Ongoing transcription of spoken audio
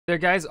There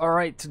guys,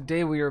 alright,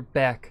 today we are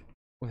back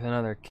with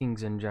another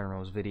Kings and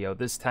Generals video.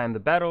 This time the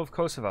Battle of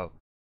Kosovo,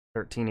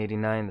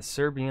 1389, the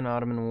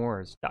Serbian-Ottoman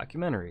Wars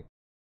documentary.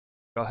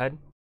 Go ahead,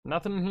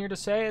 nothing here to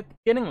say at the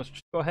beginning, let's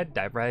just go ahead,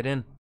 dive right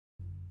in.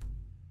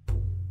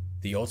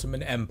 The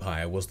Ottoman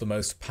Empire was the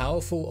most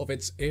powerful of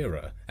its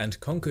era and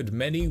conquered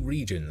many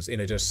regions in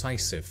a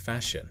decisive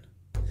fashion.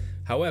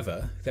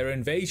 However, their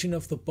invasion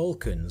of the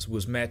Balkans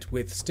was met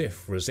with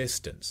stiff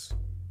resistance.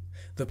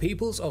 The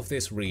peoples of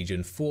this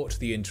region fought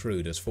the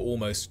intruders for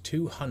almost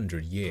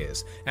 200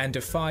 years and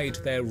defied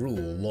their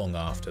rule long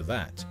after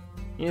that.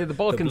 Yeah, the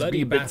Balkans the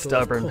be a bit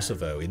stubborn. Battle of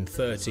Kosovo in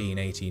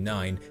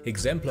 1389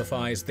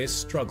 exemplifies this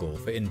struggle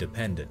for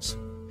independence.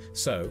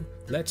 So,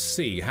 let's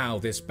see how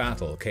this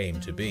battle came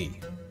to be.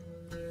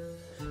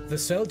 The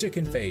Seljuk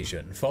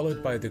invasion,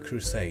 followed by the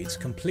Crusades,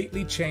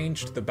 completely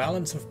changed the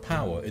balance of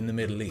power in the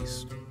Middle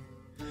East.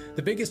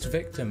 The biggest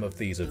victim of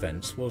these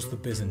events was the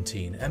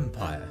Byzantine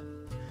Empire.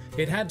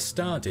 It had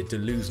started to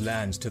lose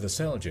lands to the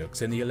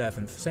Seljuks in the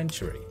 11th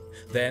century.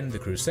 Then the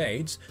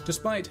Crusades,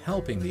 despite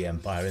helping the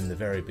empire in the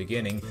very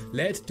beginning,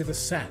 led to the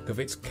sack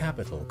of its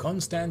capital,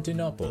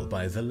 Constantinople,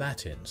 by the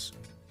Latins.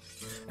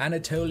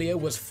 Anatolia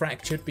was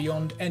fractured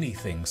beyond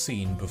anything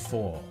seen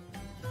before.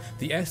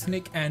 The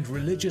ethnic and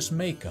religious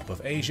makeup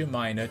of Asia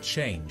Minor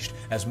changed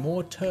as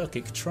more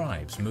Turkic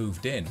tribes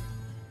moved in.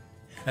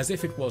 As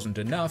if it wasn't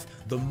enough,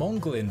 the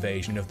Mongol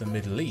invasion of the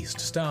Middle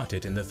East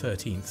started in the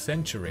 13th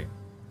century.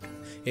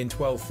 In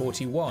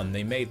 1241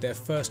 they made their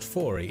first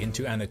foray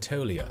into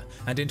Anatolia,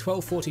 and in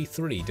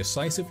 1243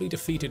 decisively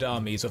defeated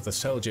armies of the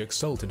Seljuk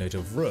Sultanate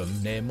of Rum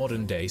near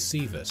modern-day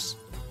Sivas.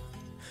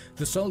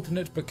 The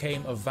Sultanate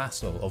became a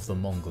vassal of the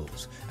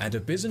Mongols, and a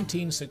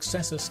Byzantine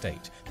successor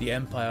state, the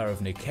Empire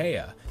of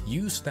Nicaea,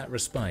 used that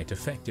respite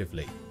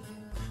effectively.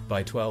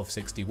 By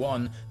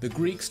 1261, the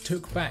Greeks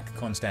took back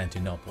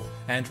Constantinople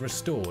and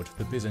restored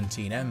the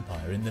Byzantine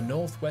Empire in the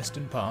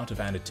northwestern part of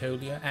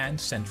Anatolia and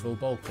central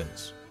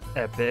Balkans.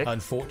 Epic.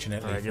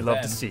 Unfortunately for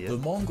them, the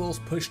Mongols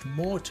pushed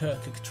more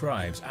Turkic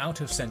tribes out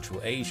of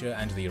Central Asia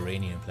and the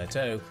Iranian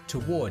plateau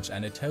towards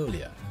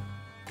Anatolia.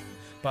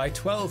 By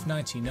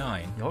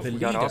 1299, the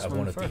leader of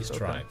one of these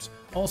tribes,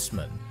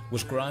 Osman,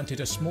 was granted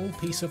a small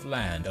piece of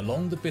land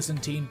along the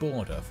Byzantine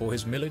border for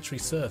his military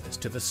service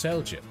to the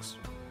Seljuks.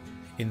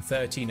 In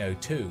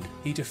 1302,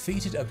 he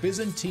defeated a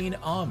Byzantine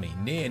army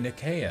near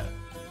Nicaea.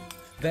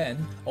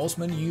 Then,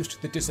 Osman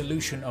used the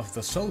dissolution of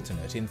the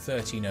Sultanate in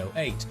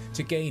 1308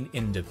 to gain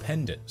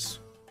independence.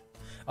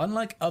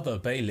 Unlike other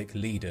Beylik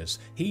leaders,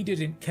 he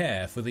didn't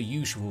care for the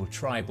usual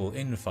tribal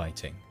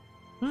infighting.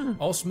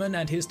 Osman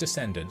and his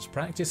descendants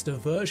practiced a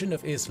version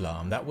of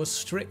Islam that was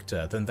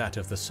stricter than that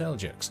of the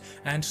Seljuks,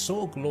 and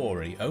saw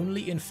glory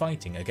only in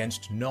fighting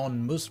against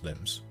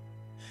non-Muslims.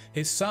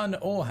 His son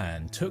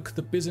Orhan took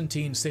the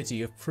Byzantine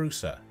city of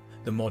Prusa,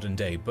 the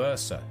modern-day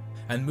Bursa,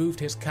 and moved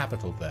his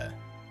capital there.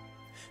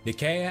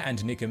 Nicaea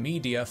and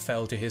Nicomedia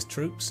fell to his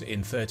troops in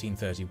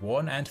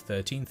 1331 and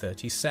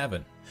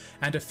 1337,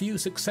 and a few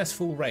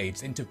successful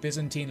raids into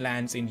Byzantine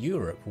lands in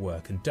Europe were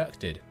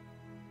conducted.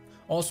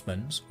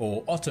 Osmans,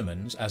 or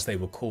Ottomans as they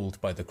were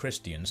called by the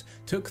Christians,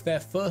 took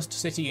their first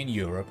city in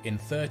Europe in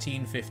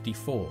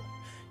 1354,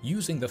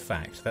 using the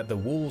fact that the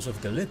walls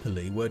of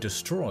Gallipoli were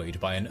destroyed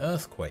by an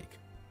earthquake.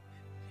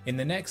 In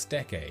the next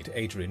decade,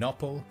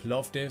 Adrianople,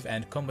 Plovdiv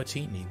and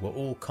Komotini were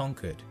all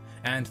conquered,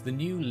 and the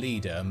new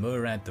leader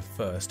Murad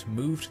I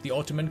moved the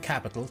Ottoman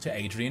capital to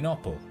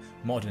Adrianople,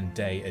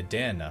 modern-day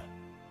Edirne.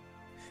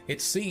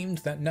 It seemed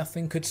that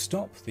nothing could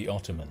stop the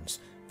Ottomans,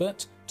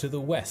 but to the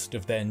west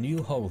of their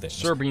new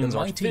holdings, the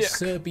mighty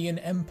Serbian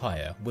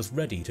Empire was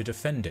ready to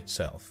defend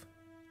itself.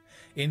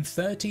 In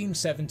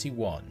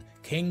 1371,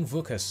 King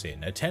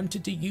Vukasin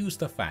attempted to use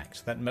the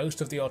fact that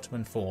most of the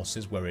Ottoman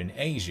forces were in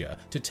Asia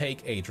to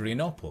take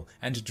Adrianople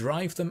and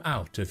drive them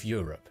out of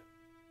Europe.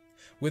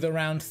 With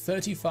around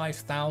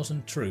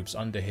 35,000 troops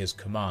under his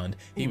command,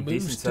 he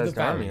moved to the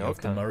valley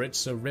of the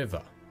Maritsa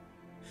River.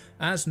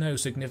 As no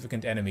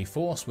significant enemy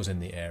force was in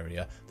the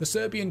area, the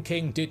Serbian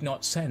king did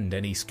not send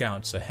any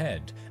scouts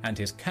ahead, and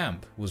his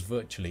camp was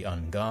virtually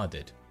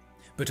unguarded.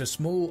 But a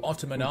small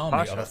Ottoman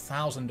army of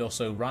 1,000 or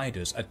so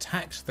riders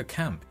attacked the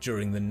camp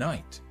during the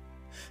night.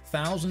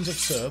 Thousands of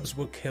Serbs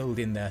were killed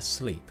in their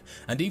sleep,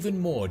 and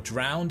even more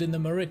drowned in the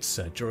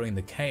Maritsa during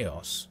the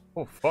chaos.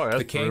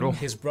 The king, brutal.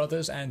 His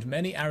brothers and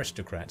many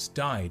aristocrats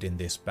died in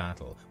this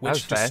battle,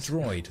 which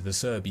destroyed the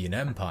Serbian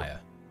Empire.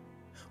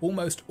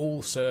 Almost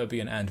all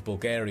Serbian and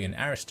Bulgarian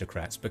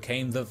aristocrats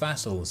became the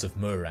vassals of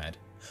Murad,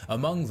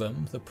 among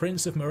them the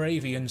Prince of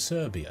Moravian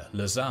Serbia,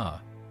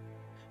 Lazar.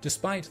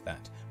 Despite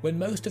that, when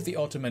most of the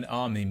Ottoman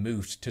army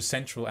moved to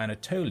central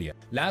Anatolia,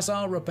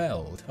 Lazar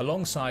rebelled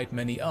alongside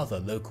many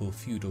other local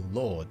feudal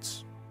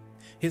lords.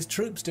 His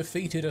troops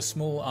defeated a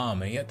small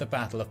army at the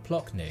Battle of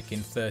Plochnik in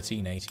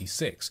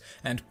 1386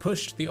 and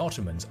pushed the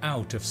Ottomans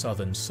out of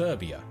southern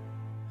Serbia.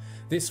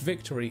 This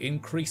victory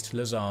increased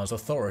Lazar's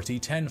authority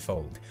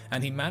tenfold,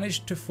 and he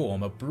managed to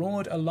form a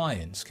broad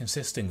alliance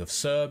consisting of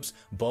Serbs,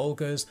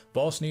 Bulgars,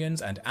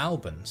 Bosnians and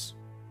Albans.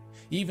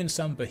 Even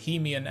some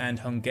Bohemian and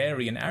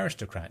Hungarian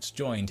aristocrats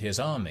joined his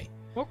army.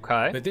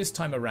 Okay. But this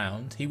time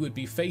around, he would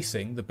be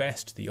facing the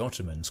best the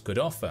Ottomans could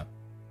offer.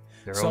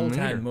 Their own leader.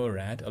 Sultan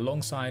Murad,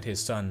 alongside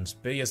his sons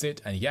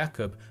Bayezid and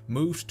Yakub,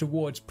 moved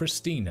towards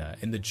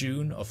Pristina in the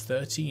June of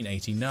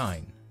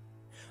 1389.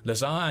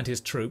 Lazar and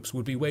his troops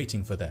would be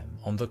waiting for them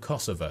on the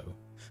Kosovo,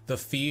 the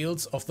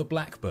Fields of the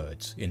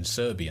Blackbirds in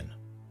Serbian.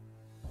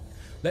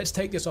 Let's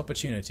take this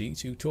opportunity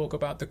to talk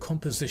about the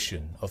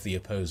composition of the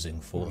opposing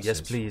forces.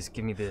 Yes, please,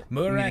 give me the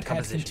Murad had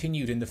composition.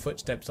 continued in the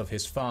footsteps of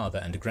his father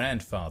and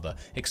grandfather,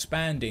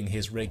 expanding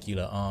his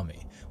regular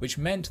army, which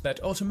meant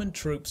that Ottoman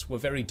troops were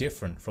very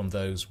different from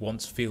those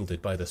once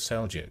fielded by the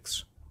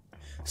Seljuks.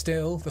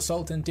 Still, the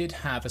Sultan did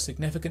have a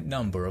significant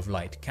number of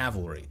light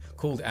cavalry,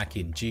 called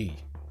Akinci.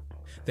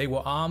 They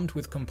were armed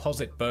with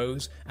composite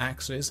bows,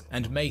 axes,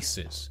 and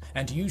maces,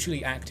 and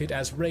usually acted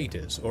as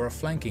raiders or a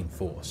flanking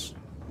force.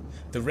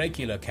 The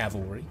regular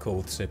cavalry,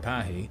 called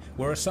Sipahi,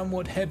 were a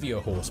somewhat heavier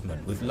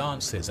horsemen with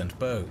lances and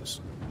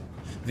bows.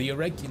 The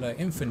irregular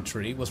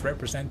infantry was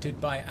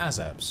represented by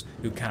Azabs,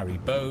 who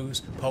carried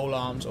bows,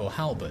 polearms, or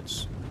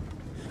halberds.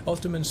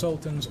 Ottoman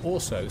sultans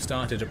also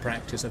started a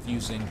practice of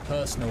using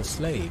personal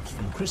slaves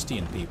from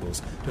Christian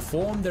peoples to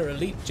form their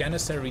elite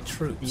Janissary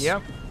troops.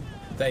 Yep.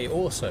 They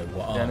also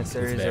were armed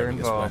with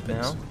various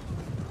weapons.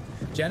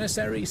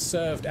 Janissaries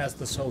served as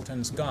the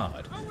Sultan's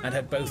guard and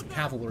had both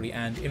cavalry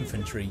and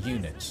infantry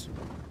units.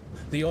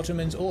 The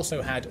Ottomans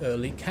also had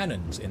early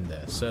cannons in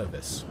their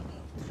service.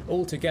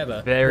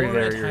 Altogether,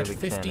 Murad had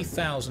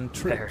 50,000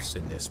 troops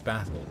in this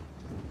battle.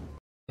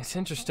 It's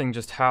interesting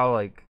just how,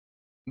 like,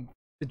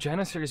 the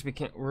Janissaries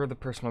were the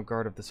personal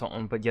guard of the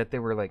Sultan, but yet they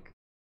were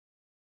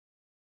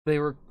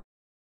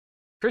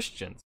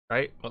Christians,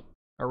 right? Well,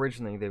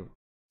 originally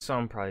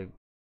some probably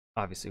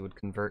obviously would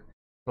convert,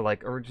 but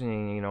like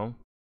originally, you know,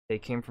 they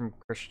came from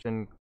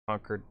Christian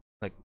conquered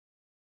like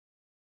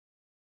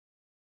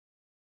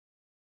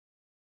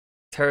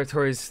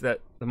territories that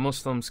the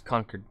Muslims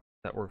conquered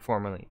that were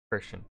formerly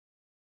Christian.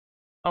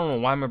 I don't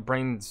know why my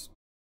brain's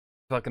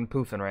fucking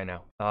poofing right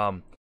now.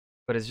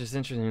 But it's just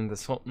interesting the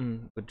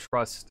Sultan would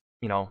trust,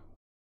 you know,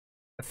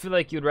 I feel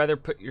like you'd rather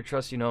put your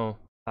trust, you know,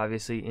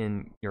 obviously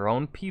in your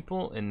own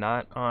people and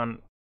not on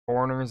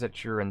foreigners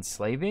that you're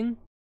enslaving.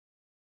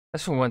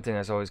 That's the one thing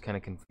that's always kind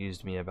of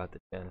confused me about the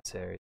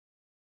Janissaries.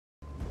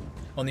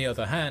 On the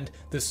other hand,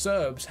 the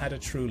Serbs had a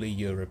truly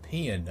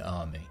European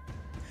army.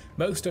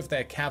 Most of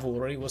their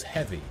cavalry was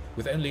heavy,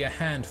 with only a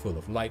handful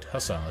of light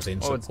hussars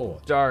in support.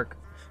 It's dark.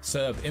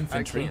 Serb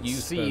infantry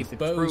used both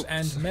bows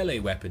and melee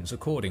weapons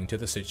according to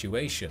the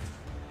situation.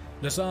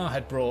 Lazar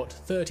had brought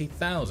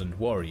 30,000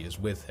 warriors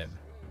with him.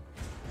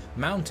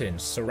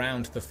 Mountains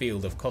surround the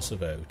field of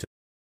Kosovo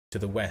to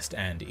the west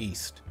and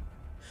east.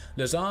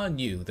 Lazar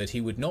knew that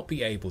he would not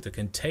be able to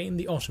contain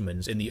the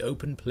Ottomans in the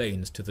open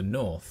plains to the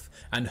north,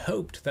 and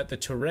hoped that the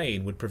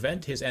terrain would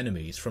prevent his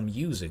enemies from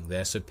using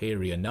their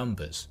superior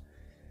numbers.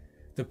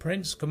 The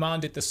prince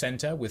commanded the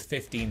centre with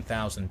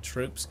 15,000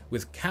 troops,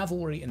 with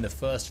cavalry in the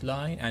first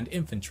line and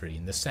infantry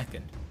in the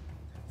second.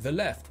 The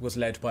left was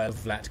led by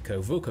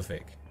Vlatko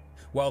Vukovic,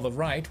 while the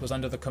right was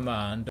under the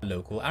command of a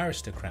local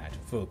aristocrat,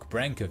 Vuk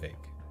Brankovic.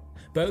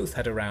 Both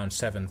had around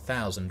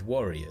 7,000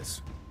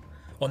 warriors.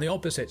 On the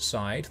opposite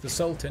side, the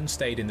Sultan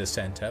stayed in the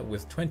centre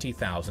with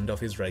 20,000 of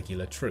his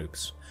regular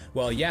troops,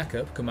 while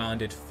Yakub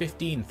commanded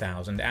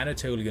 15,000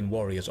 Anatolian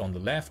warriors on the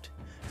left,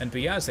 and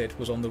Bayezid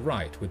was on the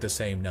right with the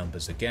same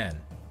numbers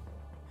again.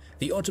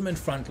 The Ottoman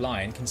front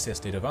line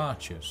consisted of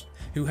archers,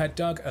 who had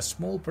dug a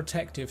small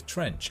protective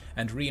trench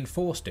and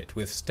reinforced it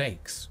with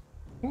stakes.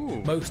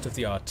 Most of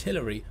the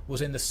artillery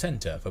was in the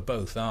centre for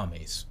both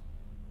armies.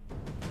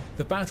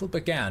 The battle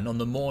began on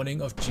the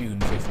morning of June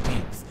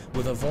 15th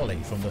with a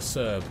volley from the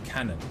Serb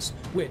cannons,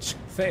 which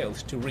failed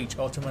to reach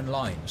Ottoman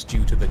lines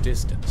due to the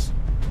distance.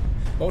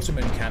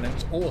 Ottoman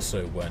cannons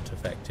also weren't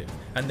effective,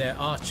 and their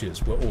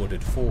archers were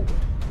ordered forward.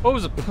 What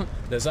was it?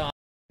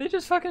 They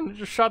just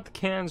shot the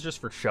cannons just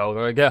for show.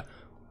 They're like, yeah,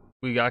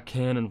 we got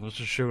cannons, let's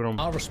just shoot them.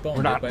 Lazar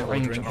responded by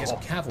ordering his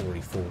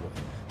cavalry forward,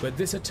 but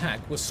this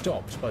attack was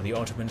stopped by the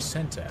Ottoman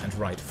centre and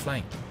right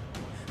flank.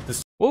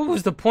 What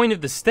was the point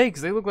of the stakes?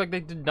 They looked like they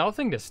did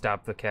nothing to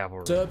stop the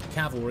cavalry. Serb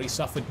cavalry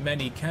suffered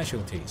many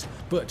casualties,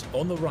 but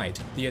on the right,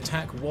 the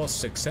attack was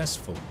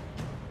successful.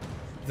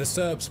 The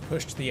Serbs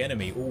pushed the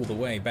enemy all the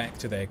way back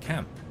to their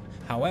camp.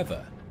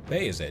 However,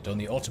 Bayezid on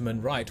the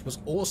Ottoman right was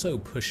also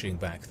pushing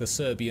back the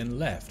Serbian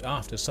left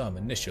after some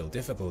initial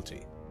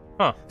difficulty.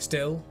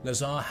 Still,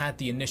 Lazar had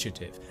the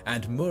initiative,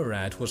 and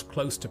Murad was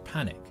close to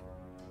panic.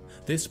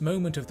 This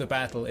moment of the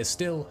battle is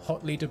still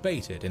hotly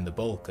debated in the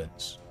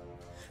Balkans.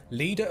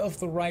 Leader of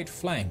the right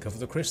flank of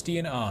the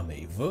Christian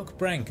army, Vuk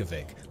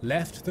Brankovic,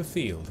 left the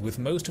field with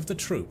most of the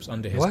troops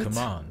under his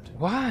command.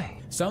 Why?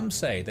 Some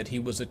say that he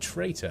was a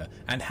traitor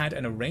and had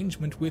an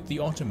arrangement with the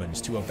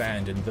Ottomans to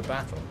abandon the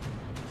battle.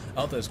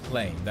 Others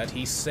claim that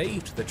he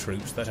saved the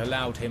troops that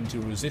allowed him to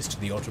resist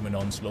the Ottoman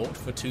onslaught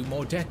for 2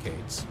 more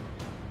decades.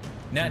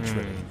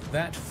 Naturally,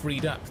 that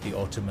freed up the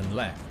Ottoman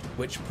left,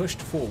 which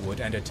pushed forward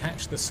and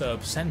attacked the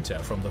Serb centre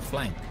from the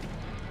flank.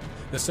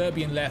 The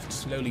Serbian left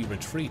slowly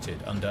retreated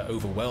under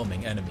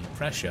overwhelming enemy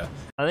pressure.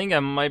 I think I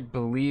might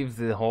believe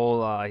the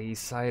whole he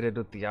sided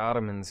with the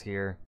Ottomans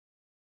here.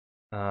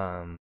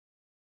 Because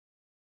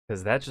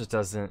that just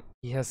doesn't...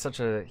 He has such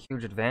a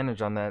huge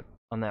advantage on that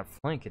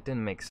flank. It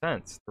didn't make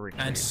sense to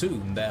retreat. And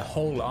soon their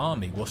whole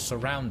army was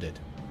surrounded.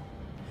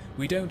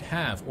 We don't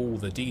have all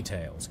the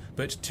details,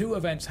 but two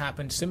events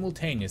happened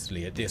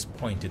simultaneously at this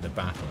point in the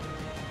battle.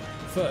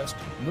 First,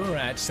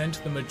 Murad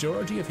sent the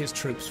majority of his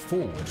troops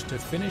forward to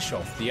finish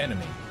off the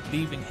enemy,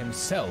 leaving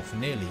himself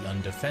nearly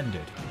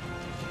undefended.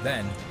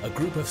 Then, a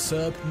group of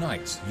Serb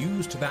knights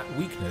used that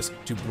weakness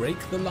to break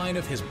the line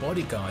of his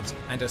bodyguards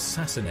and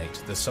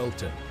assassinate the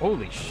Sultan.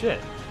 Holy shit.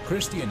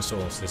 Christian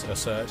sources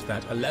assert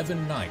that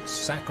 11 knights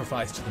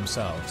sacrificed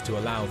themselves to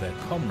allow their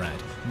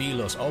comrade,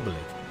 Milos Obilic,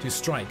 to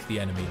strike the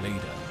enemy leader,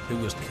 who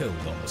was killed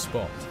on the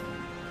spot.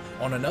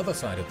 On another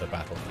side of the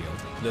battlefield,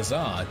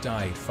 Lazar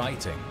died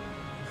fighting.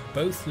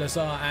 Both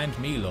Lazar and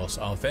Milos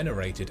are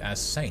venerated as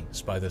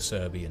saints by the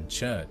Serbian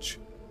Church.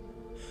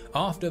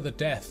 After the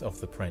death of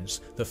the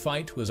prince, the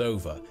fight was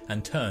over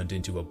and turned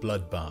into a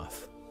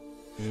bloodbath.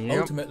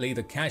 Ultimately,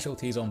 the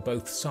casualties on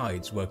both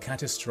sides were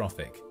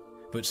catastrophic,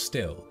 but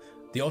still,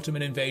 the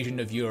Ottoman invasion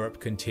of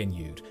Europe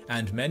continued,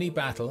 and many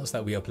battles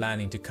that we are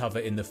planning to cover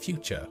in the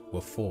future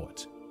were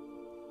fought.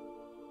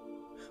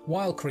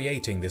 While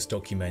creating this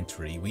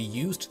documentary, we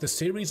used the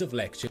series of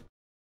lectures.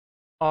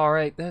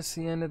 Alright, that's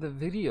the end of the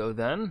video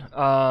then.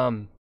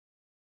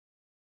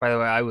 By the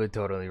way, I would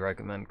totally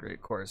recommend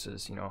great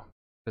courses, you know,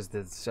 because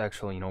there's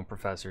actual, you know,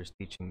 professors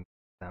teaching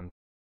them.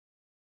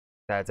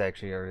 That's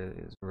actually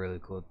is a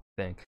really cool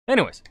thing.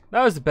 Anyways,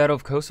 that was the Battle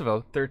of Kosovo,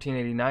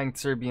 1389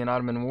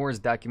 Serbian-Ottoman Wars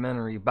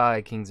documentary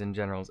by Kings and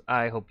Generals.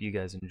 I hope you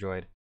guys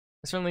enjoyed.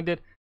 I certainly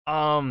did.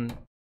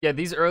 Yeah,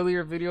 these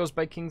earlier videos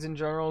by Kings and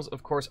Generals,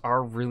 of course,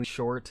 are really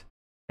short,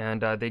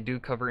 and they do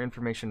cover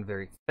information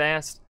very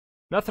fast.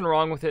 Nothing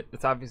wrong with it.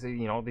 It's obviously,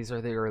 you know, these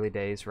are the early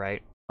days,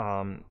 right,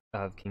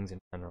 of Kings in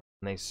general.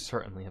 And they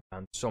certainly have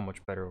gotten so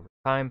much better over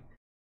time.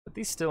 But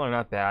these still are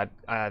not bad.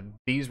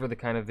 These were the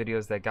kind of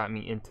videos that got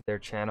me into their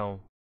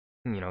channel,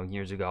 you know,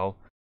 years ago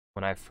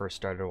when I first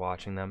started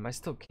watching them. I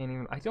still can't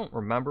even... I don't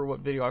remember what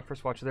video I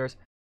first watched theirs.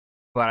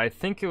 But I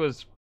think it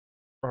was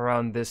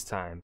around this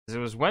time. Because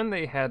it was when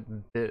they had...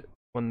 It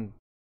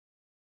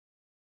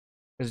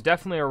was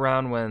definitely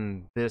around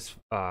when this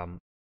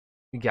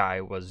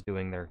guy was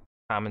doing their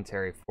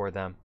commentary for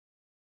them,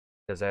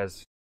 because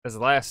as the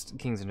last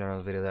Kings and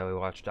Generals video that we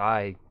watched,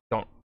 I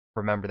don't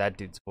remember that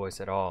dude's voice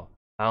at all.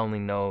 I only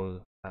know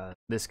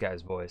this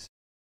guy's voice.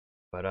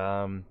 But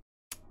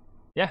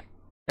yeah,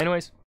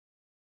 anyways,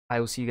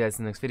 I will see you guys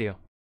in the next video.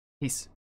 Peace.